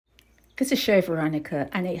This is Sherry Veronica,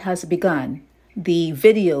 and it has begun. The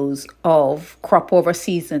videos of crop over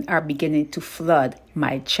season are beginning to flood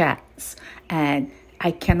my chats, and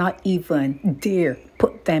I cannot even dare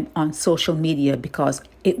put them on social media because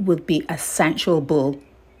it would be a censurable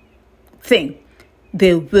thing.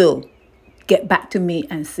 They will get back to me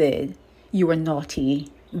and say, "You were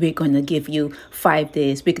naughty. We're going to give you 5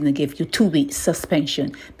 days. We're going to give you 2 weeks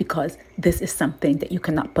suspension because this is something that you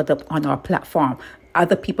cannot put up on our platform."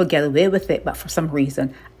 Other people get away with it, but for some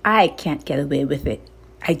reason, I can't get away with it.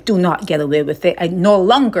 I do not get away with it. I no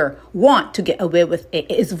longer want to get away with it.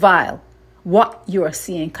 It is vile. What you are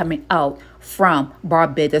seeing coming out from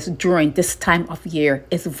Barbados during this time of year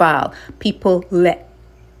is vile. People let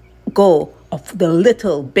go of the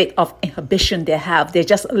little bit of inhibition they have. They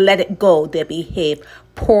just let it go. They behave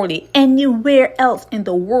poorly. Anywhere else in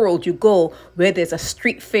the world you go, where there's a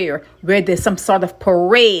street fair, where there's some sort of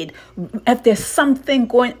parade, if there's something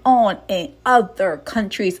going on in other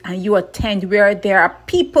countries and you attend where there are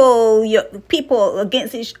people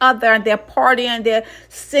against each other and they're partying, they're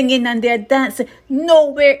singing and they're dancing,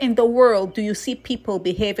 nowhere in the world do you see people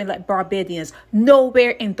behaving like Barbadians.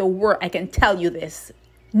 Nowhere in the world, I can tell you this.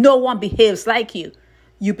 No one behaves like you.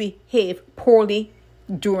 You behave poorly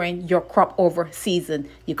during your crop over season.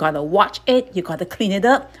 You got to watch it. You got to clean it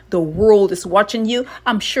up. The world is watching you.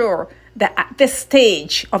 I'm sure that at this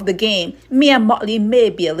stage of the game, me and Motley may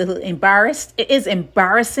be a little embarrassed. It is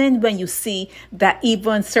embarrassing when you see that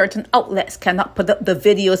even certain outlets cannot put up the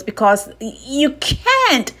videos because you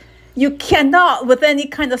can't. You cannot with any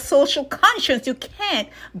kind of social conscience. You can't.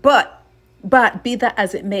 But be that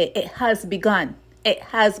as it may, it has begun. It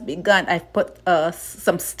has begun. I've put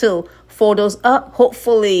some still photos up.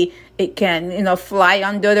 Hopefully it can, fly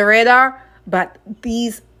under the radar. But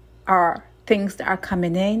these are things that are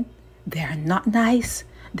coming in. They are not nice.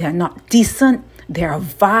 They are not decent. They are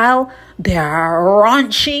vile. They are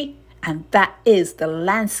raunchy. And that is the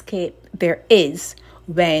landscape there is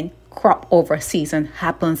when crop over season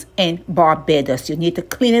happens in Barbados. You need to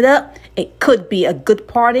clean it up. It could be a good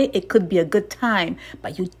party. It could be a good time,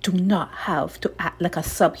 but you do not have to act like a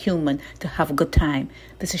subhuman to have a good time.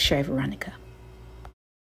 This is Sherry Veronica.